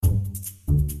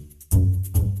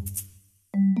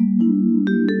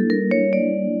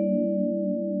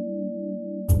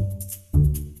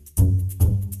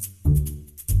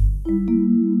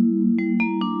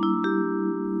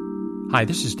Hi,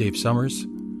 this is Dave Summers,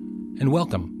 and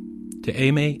welcome to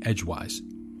AMA Edgewise.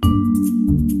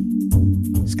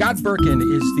 Scott Berkun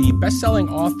is the best-selling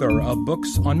author of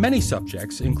books on many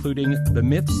subjects, including The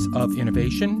Myths of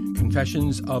Innovation,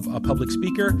 Confessions of a Public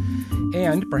Speaker,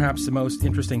 and perhaps the most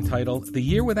interesting title, The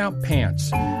Year Without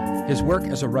Pants. His work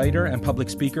as a writer and public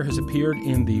speaker has appeared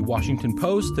in the Washington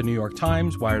Post, the New York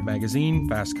Times, Wired Magazine,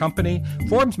 Fast Company,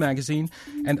 Forbes Magazine,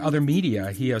 and other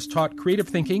media. He has taught creative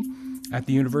thinking at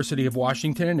the University of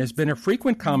Washington and has been a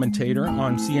frequent commentator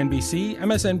on CNBC,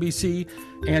 MSNBC,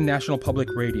 and National Public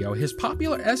Radio. His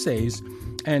popular essays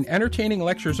and entertaining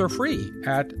lectures are free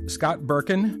at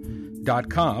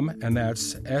scottberkun.com, and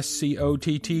that's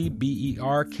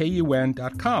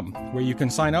SCOTTBERKUN.com, where you can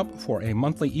sign up for a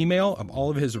monthly email of all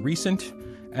of his recent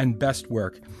and best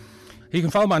work. You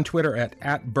can follow him on Twitter at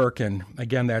 @Berkun.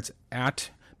 Again, that's at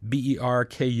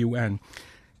BERKUN.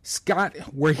 Scott,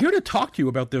 we're here to talk to you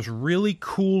about this really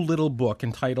cool little book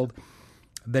entitled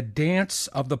The Dance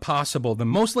of the Possible, the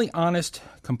mostly honest,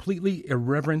 completely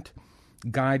irreverent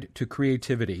guide to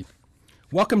creativity.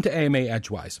 Welcome to AMA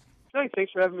Edgewise.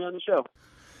 Thanks for having me on the show.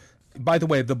 By the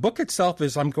way, the book itself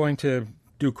is, I'm going to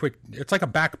do a quick, it's like a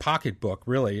back pocket book,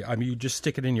 really. I mean, you just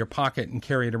stick it in your pocket and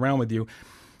carry it around with you.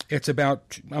 It's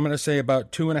about, I'm going to say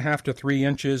about 2.5 to 3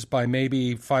 inches by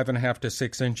maybe 5.5 to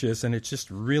 6 inches, and it's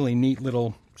just really neat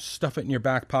little stuff it in your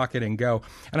back pocket and go.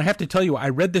 And I have to tell you, I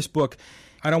read this book,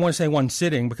 I don't want to say one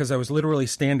sitting, because I was literally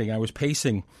standing. I was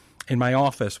pacing in my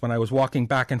office when I was walking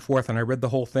back and forth, and I read the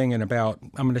whole thing in about,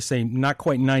 I'm going to say, not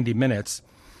quite 90 minutes.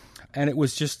 And it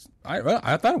was just,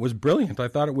 I thought it was brilliant. I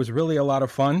thought it was really a lot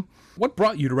of fun. What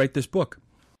brought you to write this book?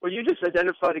 Well, you just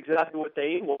identified exactly what the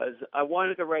aim was. I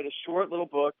wanted to write a short little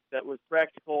book that was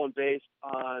practical and based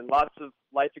on lots of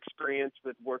life experience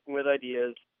with working with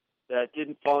ideas that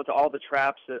didn't fall into all the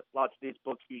traps that lots of these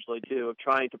books usually do, of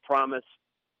trying to promise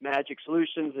magic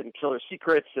solutions and killer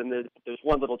secrets, and there's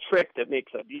one little trick that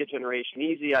makes idea generation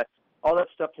easy. All that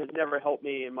stuff has never helped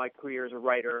me in my career as a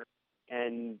writer,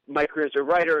 and my career as a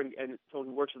writer and someone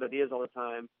who works with ideas all the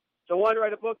time. So I wanted to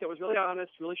write a book that was really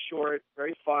honest, really short,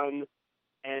 very fun,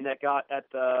 and that got at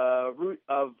the root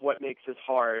of what makes this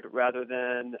hard rather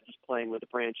than just playing with the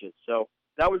branches. So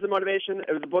that was the motivation.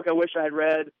 It was a book I wish I had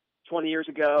read 20 years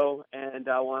ago, and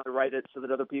I wanted to write it so that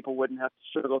other people wouldn't have to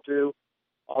struggle through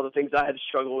all the things I had to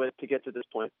struggle with to get to this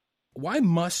point. Why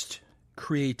must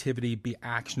creativity be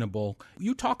actionable?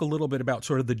 You talk a little bit about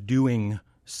sort of the doing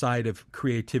side of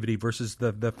creativity versus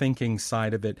the thinking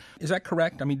side of it. Is that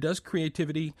correct? I mean, does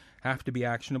creativity have to be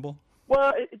actionable?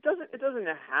 Well, it doesn't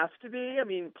have to be. I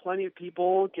mean, plenty of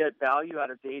people get value out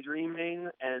of daydreaming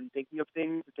and thinking of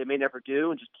things that they may never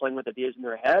do and just playing with ideas in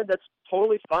their head. That's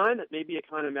totally fine. That may be a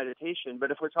kind of meditation.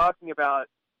 But if we're talking about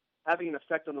having an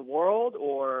effect on the world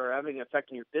or having an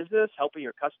effect on your business, helping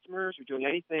your customers, or doing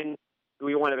anything that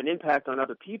we want to have an impact on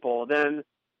other people, then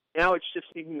now it's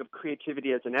just thinking of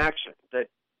creativity as an action. That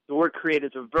the word create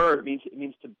is a verb. It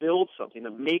means to build something,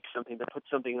 to make something, to put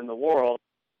something in the world.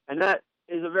 And that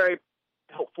is a very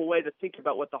helpful way to think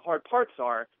about what the hard parts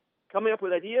are. Coming up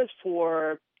with ideas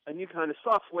for a new kind of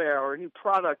software or a new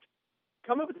product,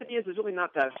 coming up with ideas is really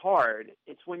not that hard.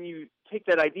 It's when you take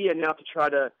that idea now to try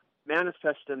to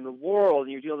manifest in the world,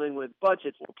 and you're dealing with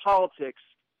budgets or politics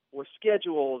or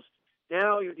schedules.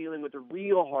 Now you're dealing with the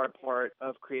real hard part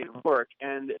of creative work.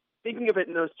 And thinking of it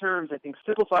in those terms, I think,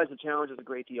 simplifies the challenges a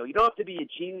great deal. You don't have to be a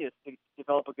genius to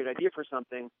develop a good idea for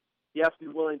something. You have to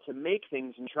be willing to make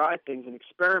things and try things and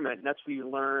experiment, and that's where you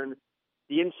learn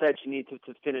the insights you need to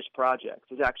finish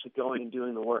projects, is actually going and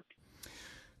doing the work.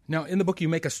 Now, in the book, you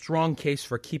make a strong case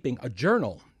for keeping a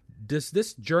journal. Does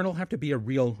this journal have to be a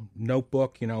real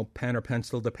notebook, pen or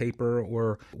pencil to paper,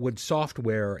 or would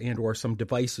software and or some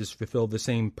devices fulfill the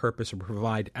same purpose or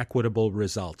provide equitable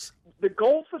results? The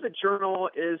goal for the journal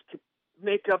is to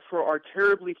make up for our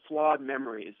terribly flawed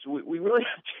memories. We really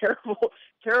have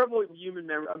terrible human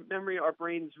memory. Our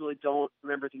brains really don't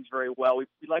remember things very well. We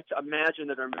like to imagine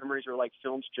that our memories are like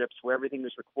film strips where everything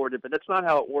is recorded, but that's not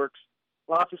how it works.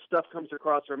 Lots of stuff comes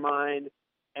across our mind,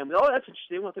 and that's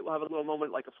interesting. We'll have a little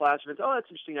moment like a flash of it. Oh, that's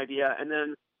an interesting idea, and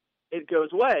then it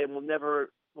goes away, and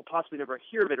we'll possibly never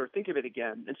hear of it or think of it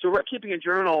again. And so keeping a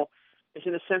journal is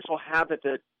an essential habit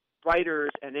that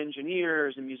writers and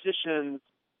engineers and musicians,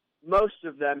 most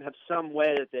of them have some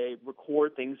way that they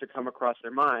record things that come across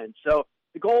their mind. So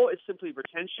the goal is simply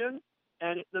retention,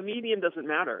 and the medium doesn't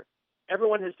matter.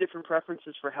 Everyone has different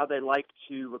preferences for how they like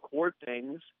to record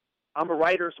things. I'm a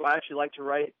writer, so I actually like to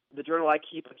write. The journal I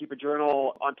keep a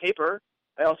journal on paper.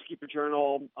 I also keep a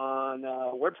journal on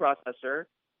a word processor.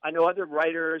 I know other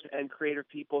writers and creative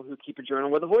people who keep a journal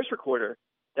with a voice recorder.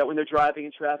 that when they're driving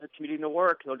in traffic, commuting to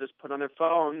work, they'll just put on their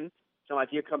phone, some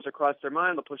idea comes across their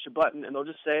mind, they'll push a button, and they'll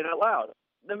just say it out loud.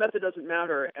 The method doesn't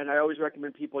matter, and I always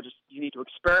recommend people you need to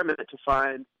experiment to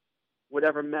find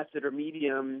whatever method or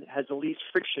medium has the least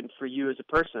friction for you as a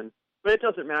person. But it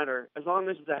doesn't matter. As long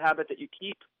as it's a habit that you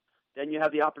keep, then you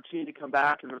have the opportunity to come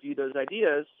back and review those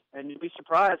ideas, and you'll be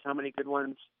surprised how many good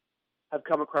ones have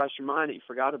come across your mind that you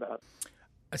forgot about.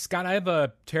 Scott, I have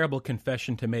a terrible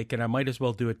confession to make, and I might as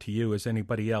well do it to you as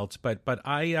anybody else. But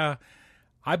I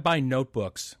buy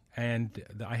notebooks, and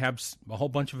I have a whole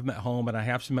bunch of them at home, and I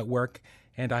have some at work,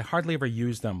 and I hardly ever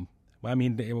use them. I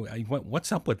mean,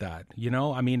 what's up with that?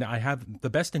 I mean, I have the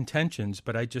best intentions,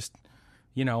 but I just,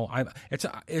 I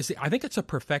think it's a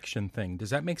perfection thing. Does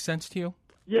that make sense to you?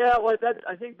 Yeah, well,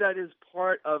 I think that is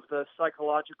part of the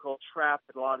psychological trap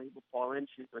that a lot of people fall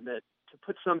into, and that to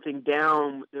put something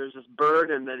down, there's this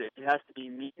burden that it has to be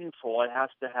meaningful, it has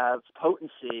to have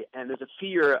potency, and there's a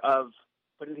fear of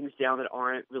putting things down that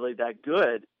aren't really that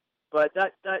good. But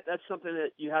that's something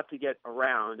that you have to get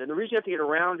around, and the reason you have to get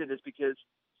around it is because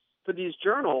for these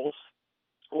journals,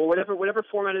 or whatever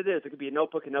format it is, it could be a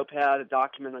notebook, a notepad, a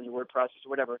document on your word processor,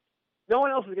 whatever. No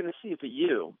one else is going to see it but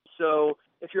you. So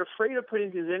if you're afraid of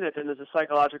putting things in it, then there's a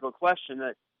psychological question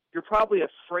that you're probably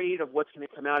afraid of what's going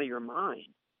to come out of your mind.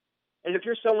 And if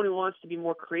you're someone who wants to be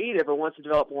more creative or wants to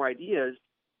develop more ideas,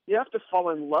 you have to fall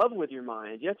in love with your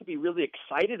mind. You have to be really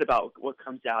excited about what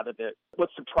comes out of it, what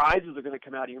surprises are going to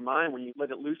come out of your mind when you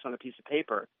let it loose on a piece of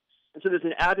paper. And so there's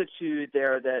an attitude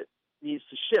there that needs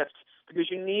to shift, because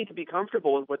you need to be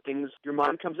comfortable with what things your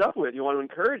mind comes up with. You want to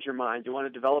encourage your mind. You want to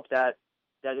develop that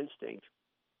instinct.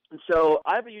 And so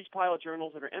I have a huge pile of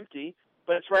journals that are empty,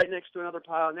 but it's right next to another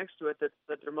pile next to it that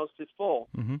they're mostly full.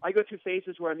 Mm-hmm. I go through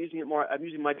phases where I'm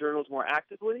using my journals more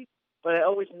actively, but I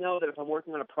always know that if I'm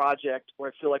working on a project or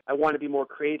I feel like I want to be more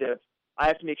creative, I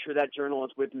have to make sure that journal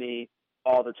is with me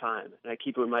all the time. And I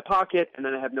keep it in my pocket, and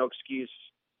then I have no excuse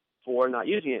for not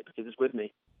using it because it's with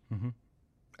me. Mm-hmm.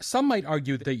 Some might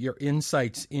argue that your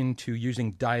insights into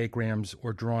using diagrams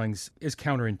or drawings is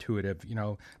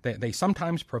counterintuitive. They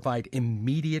sometimes provide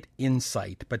immediate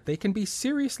insight, but they can be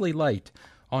seriously light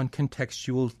on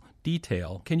contextual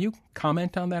detail. Can you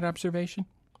comment on that observation?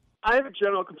 I have a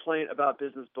general complaint about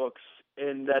business books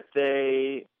in that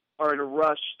they are in a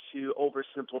rush to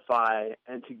oversimplify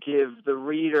and to give the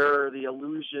reader the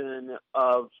illusion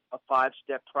of a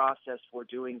 5-step process for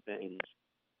doing things.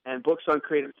 And books on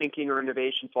creative thinking or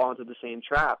innovation fall into the same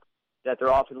trap, that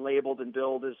they're often labeled and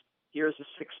billed as, here's the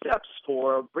 6 steps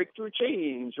for breakthrough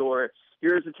change, or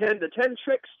here's the 10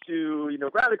 tricks to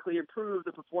radically improve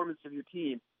the performance of your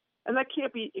team. And it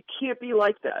can't be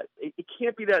like that. It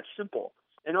can't be that simple.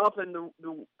 And often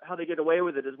how they get away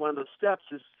with it is one of those steps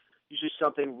is usually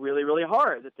something really, really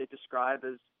hard that they describe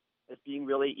as being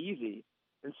really easy.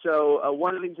 And so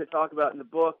one of the things I talk about in the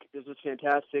book is this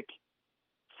fantastic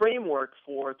framework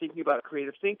for thinking about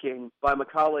creative thinking by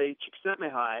Macaulay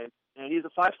Csikszentmihalyi, and he has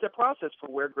a 5-step process for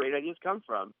where great ideas come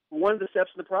from. One of the steps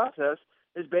in the process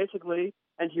is basically,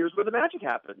 and here's where the magic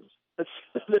happens. This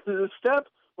is a step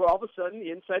where all of a sudden the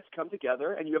insights come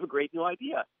together and you have a great new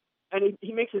idea. And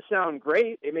he makes it sound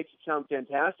great. It makes it sound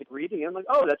fantastic reading it. I'm like,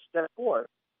 oh, that's step 4.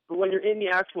 But when you're in the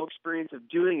actual experience of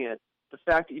doing it, the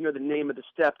fact that you know the name of the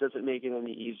step doesn't make it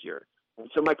any easier.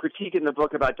 And so my critique in the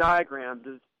book about diagrams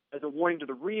is, as a warning to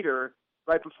the reader,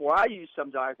 right before I use some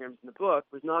diagrams in the book,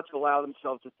 was not to allow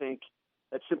themselves to think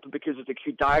that simply because it's a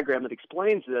cute diagram that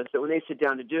explains this, that when they sit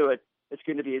down to do it, it's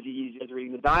going to be as easy as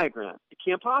reading the diagram. It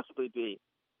can't possibly be.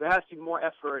 There has to be more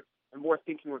effort and more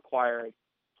thinking required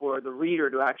for the reader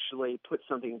to actually put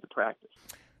something into practice.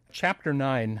 Chapter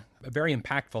 9, a very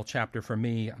impactful chapter for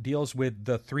me, deals with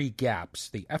the 3 gaps,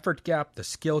 the effort gap, the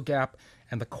skill gap,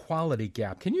 and the quality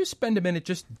gap. Can you spend a minute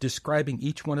just describing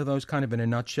each one of those kind of in a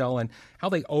nutshell and how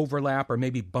they overlap or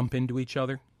maybe bump into each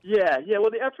other? Yeah. Well,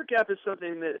 the effort gap is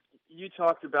something that you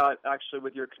talked about actually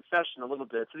with your confession a little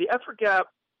bit. So the effort gap,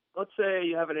 let's say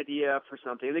you have an idea for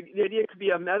something. The idea could be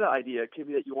a meta idea. It could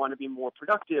be that you want to be more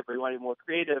productive or you want to be more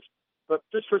creative. But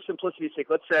just for simplicity's sake,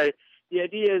 let's say the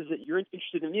idea is that you're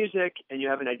interested in music and you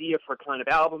have an idea for a kind of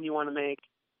album you want to make,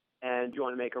 and you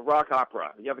want to make a rock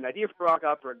opera. You have an idea for a rock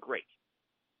opera, great.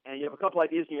 And you have a couple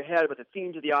ideas in your head, but the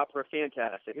themes of the opera are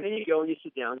fantastic. And then you go and you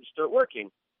sit down and you start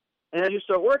working. And as you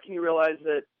start working, you realize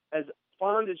that as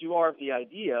fond as you are of the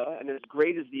idea, and as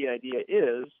great as the idea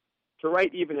is, to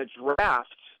write even a draft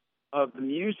of the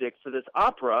music for this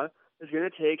opera is going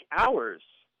to take hours.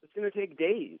 It's going to take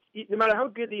days. No matter how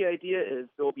good the idea is,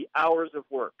 there will be hours of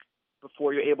work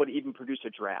before you're able to even produce a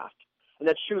draft. And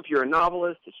that's true if you're a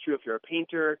novelist. It's true if you're a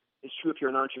painter. It's true if you're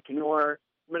an entrepreneur.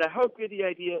 no matter how good the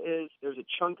idea is, there's a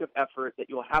chunk of effort that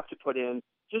you'll have to put in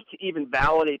just to even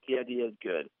validate the idea is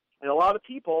good. And a lot of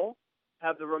people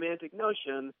have the romantic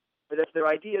notion that if their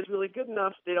idea is really good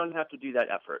enough, they don't have to do that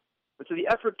effort. But so the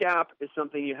effort gap is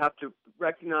something you have to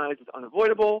recognize is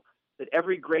unavoidable, that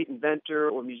every great inventor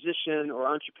or musician or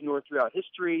entrepreneur throughout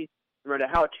history, no matter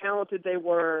how talented they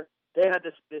were, they had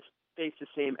this face the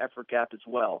same effort gap as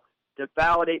well. To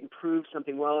validate and prove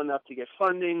something well enough to get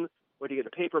funding or to get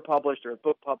a paper published or a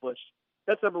book published.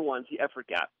 That's number one, the effort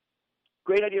gap.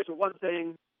 Great ideas are one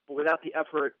thing, but without the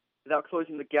effort, without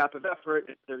closing the gap of effort,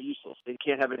 they're useless. They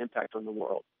can't have an impact on the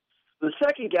world. The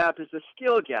second gap is the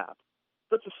skill gap.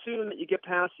 Let's assume that you get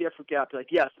past the effort gap. You're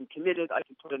like, yes, I'm committed. I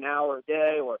can put an hour a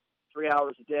day or 3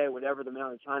 hours a day, whatever the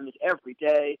amount of time is every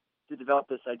day to develop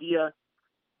this idea.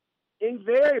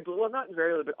 Invariably, well, not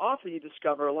invariably, but often you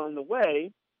discover along the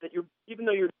way that even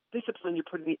though you're disciplined, you're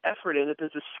putting the effort in, that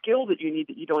there's a skill that you need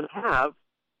that you don't have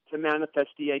to manifest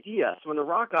the idea. So in the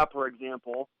rock opera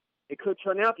example, it could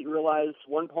turn out that you realize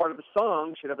one part of the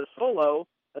song should have a solo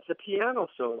that's a piano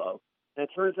solo. And it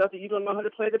turns out that you don't know how to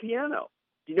play the piano.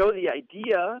 You know the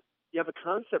idea, you have a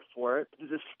concept for it, but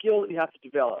there's a skill that you have to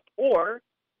develop. Or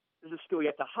there's a skill you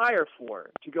have to hire for,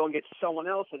 to go and get someone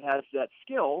else that has that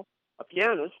skill, a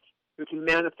pianist, who can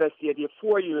manifest the idea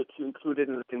for you to include it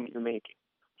in the thing that you're making.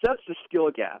 So that's the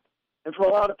skill gap. And for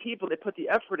a lot of people, they put the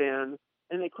effort in,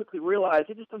 and they quickly realize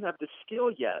they just don't have the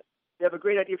skill yet. They have a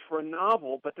great idea for a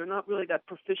novel, but they're not really that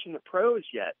proficient at prose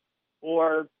yet.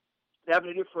 Or they have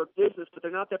an idea for a business, but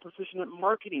they're not that proficient at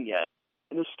marketing yet.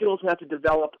 And the skills have to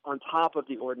develop on top of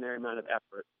the ordinary amount of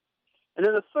effort. And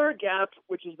then the third gap,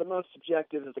 which is the most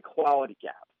subjective, is the quality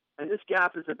gap. And this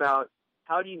gap is about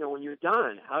how do you know when you're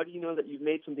done? How do you know that you've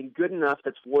made something good enough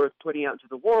that's worth putting out into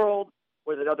the world,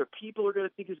 or that other people are going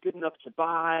to think is good enough to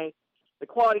buy? The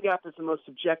quality gap is the most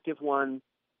subjective one.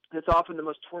 It's often the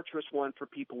most torturous one for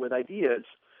people with ideas.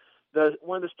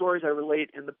 One of the stories I relate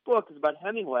in the book is about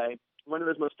Hemingway. One of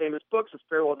his most famous books is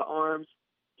Farewell to Arms.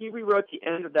 He rewrote the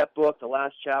end of that book, the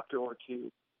last chapter or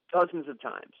two, dozens of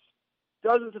times.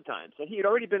 Dozens of times. And he had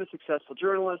already been a successful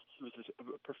journalist. He was a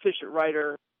proficient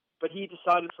writer. But he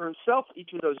decided for himself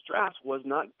each of those drafts was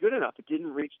not good enough. It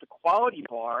didn't reach the quality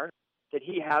bar that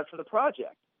he had for the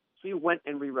project. So he went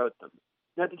and rewrote them.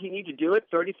 Now, did he need to do it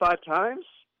 35 times?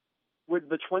 Would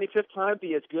the 25th time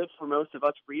be as good for most of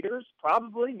us readers?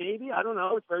 Probably, maybe. I don't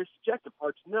know. It's very subjective,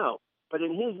 hard to know. But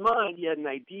in his mind, he had an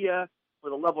idea for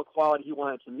the level of quality he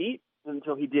wanted to meet. And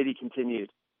until he did, he continued.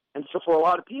 And so for a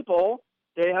lot of people,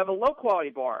 they have a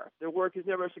low-quality bar. Their work is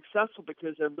never successful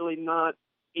because they're really not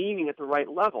aiming at the right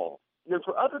level. And then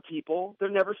for other people, they're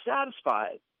never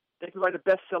satisfied. They can write a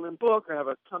best-selling book or have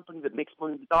a company that makes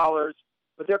millions of dollars,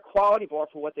 but their quality bar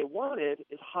for what they wanted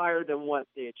is higher than what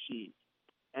they achieved.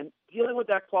 And dealing with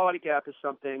that quality gap is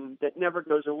something that never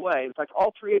goes away. In fact,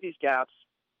 all three of these gaps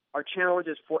are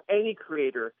challenges for any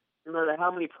creator, no matter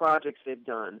how many projects they've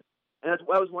done. And that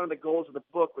was one of the goals of the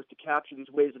book, was to capture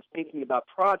these ways of thinking about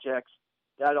projects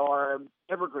that are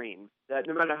evergreen, that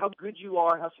no matter how good you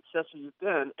are, how successful you've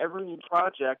been, every new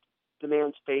project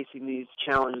demands facing these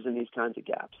challenges and these kinds of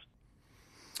gaps.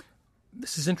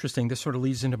 This is interesting. This sort of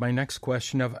leads into my next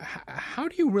question of how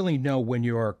do you really know when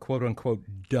you're, quote unquote,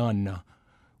 done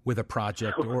with a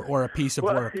project or a piece of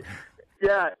work?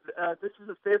 Yeah, this is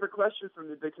a favorite question for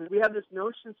me, because we have this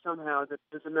notion somehow that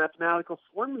there's a mathematical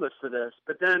formula for this,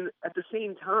 but then at the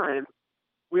same time,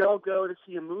 we all go to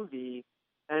see a movie,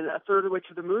 and a third of the way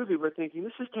through the movie, we're thinking,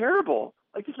 this is terrible.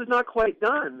 Like, this is not quite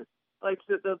done. Like,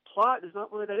 the plot is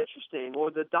not really that interesting,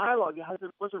 or the dialogue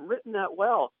wasn't written that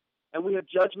well. And we have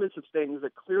judgments of things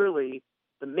that clearly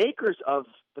the makers of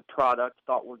the product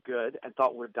thought were good and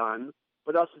thought were done,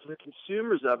 but us as the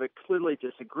consumers of it clearly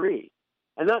disagree.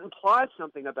 And that implies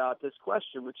something about this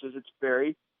question, which is it's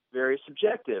very, very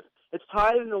subjective. It's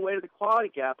tied in a way to the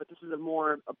quality gap, but this is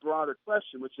a broader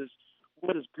question, which is,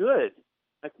 what is good?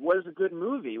 Like, what is a good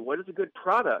movie? What is a good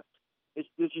product? Is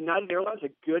United Airlines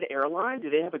a good airline? Do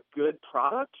they have a good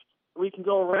product? We can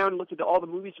go around and look at all the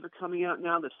movies that are coming out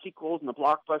now, the sequels and the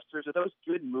blockbusters. Are those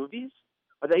good movies?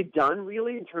 Are they done,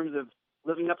 really, in terms of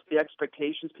living up to the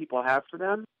expectations people have for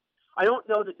them? I don't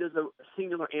know that there's a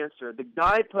singular answer. The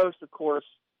guidepost, of course,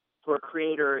 for a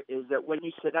creator is that when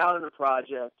you sit out on a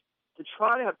project, to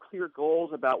try to have clear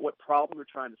goals about what problem you're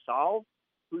trying to solve,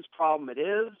 whose problem it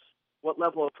is, what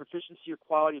level of proficiency or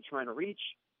quality you're trying to reach,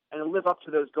 and to live up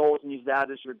to those goals and use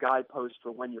that as your guidepost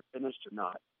for when you're finished or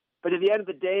not. But at the end of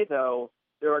the day, though,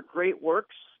 there are great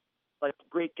works like The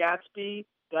Great Gatsby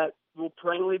that will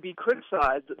perennially be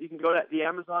criticized. You can go to the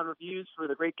Amazon reviews for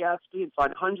The Great Gatsby and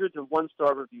find hundreds of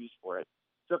one-star reviews for it.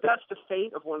 So if that's the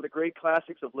fate of one of the great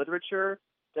classics of literature,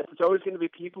 that there's always going to be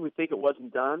people who think it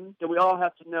wasn't done, then we all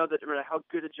have to know that no matter how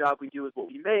good a job we do with what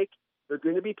we make, there are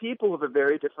going to be people who have a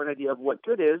very different idea of what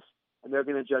good is, and they're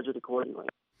going to judge it accordingly.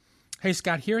 Hey,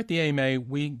 Scott, here at the AMA,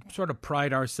 we sort of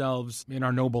pride ourselves in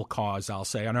our noble cause, I'll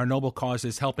say. And our noble cause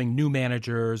is helping new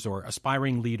managers or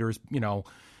aspiring leaders,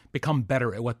 become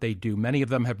better at what they do. Many of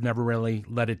them have never really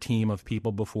led a team of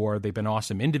people before. They've been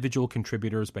awesome individual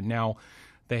contributors, but now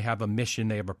they have a mission,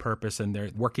 they have a purpose, and they're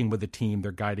working with a team,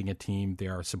 they're guiding a team, they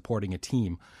are supporting a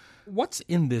team. What's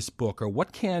in this book, or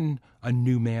what can a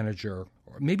new manager,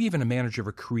 or maybe even a manager of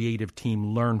a creative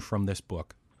team, learn from this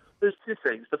book? There's two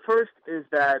things. The first is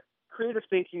that creative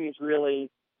thinking is really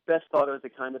best thought of as a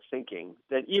kind of thinking,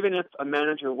 that even if a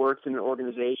manager works in an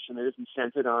organization that isn't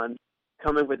centered on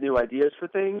coming with new ideas for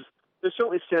things, they're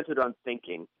certainly centered on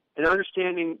thinking. And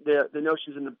understanding the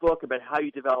notions in the book about how you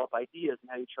develop ideas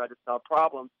and how you try to solve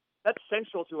problems, that's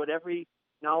central to what every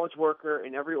knowledge worker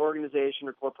in every organization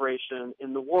or corporation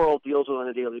in the world deals with on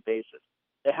a daily basis.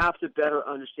 They have to better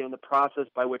understand the process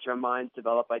by which our minds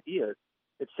develop ideas.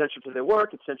 It's central to their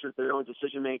work. It's central to their own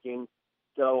decision-making.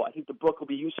 So I think the book will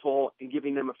be useful in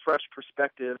giving them a fresh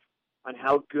perspective on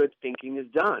how good thinking is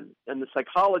done and the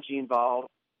psychology involved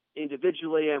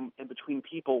individually and between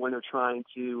people when they're trying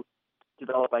to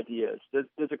develop ideas.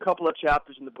 There's a couple of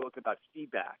chapters in the book about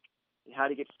feedback and how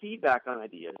to get feedback on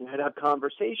ideas and how to have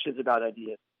conversations about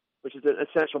ideas, which is an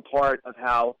essential part of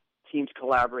how teams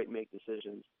collaborate and make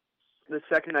decisions. The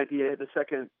second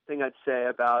thing I'd say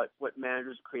about what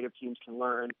managers of creative teams can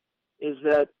learn is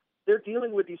that they're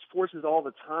dealing with these forces all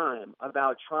the time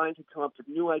about trying to come up with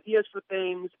new ideas for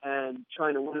things and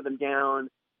trying to winnow them down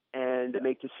and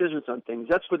make decisions on things.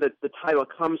 That's where the title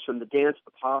comes from, the dance of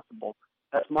the possible.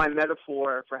 That's my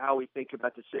metaphor for how we think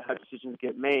about how decisions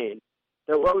get made.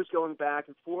 That we're always going back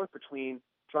and forth between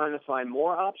trying to find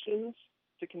more options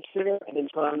to consider and then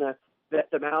trying to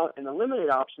vet them out and eliminate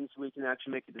options so we can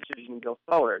actually make a decision and go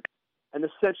forward. And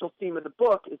the central theme of the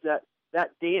book is that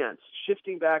dance,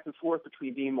 shifting back and forth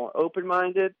between being more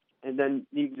open-minded and then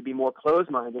needing to be more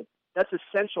closed-minded, that's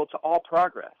essential to all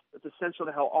progress. It's essential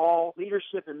to how all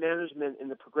leadership and management in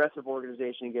the progressive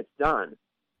organization gets done.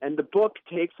 And the book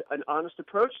takes an honest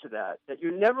approach to that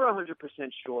you're never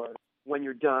 100% sure when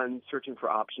you're done searching for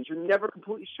options. You're never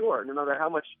completely sure, no matter how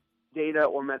much data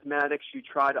or mathematics you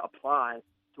try to apply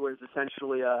to what is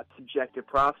essentially a subjective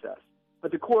process.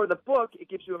 But the core of the book, it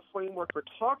gives you a framework for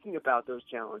talking about those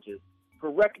challenges, for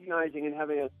recognizing and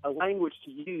having a language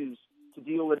to use to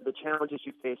deal with the challenges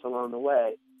you face along the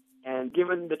way. And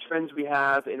given the trends we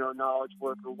have in our knowledge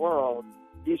worker world,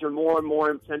 these are more and more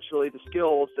essentially the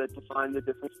skills that define the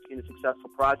difference between a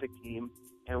successful project team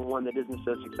and one that isn't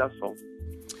so successful.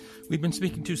 We've been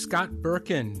speaking to Scott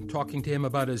Berkun, talking to him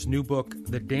about his new book,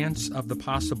 The Dance of the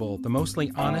Possible, the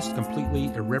mostly honest,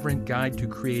 completely irreverent guide to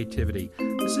creativity.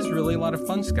 This is really a lot of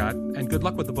fun, Scott, and good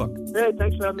luck with the book. Hey,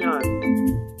 thanks for having me on.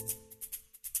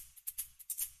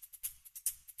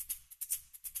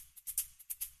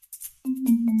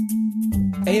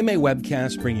 AMA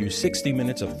webcasts bring you 60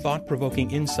 minutes of thought-provoking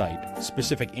insight,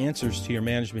 specific answers to your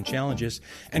management challenges,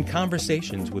 and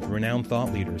conversations with renowned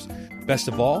thought leaders. Best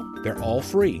of all, they're all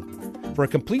free. For a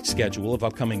complete schedule of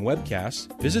upcoming webcasts,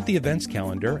 visit the events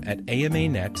calendar at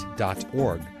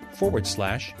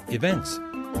amanet.org/events.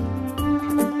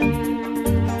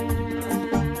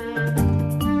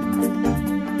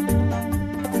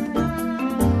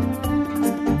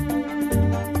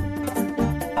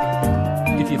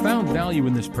 If you found value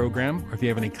in this program, or if you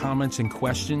have any comments and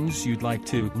questions you'd like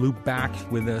to loop back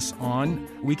with us on,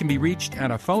 we can be reached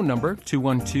at a phone number,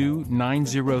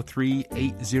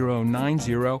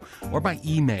 212-903-8090, or by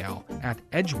email at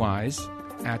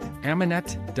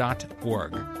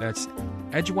edgewise@amanet.org. That's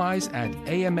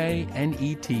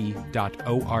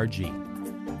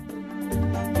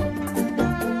edgewise@amanet.org.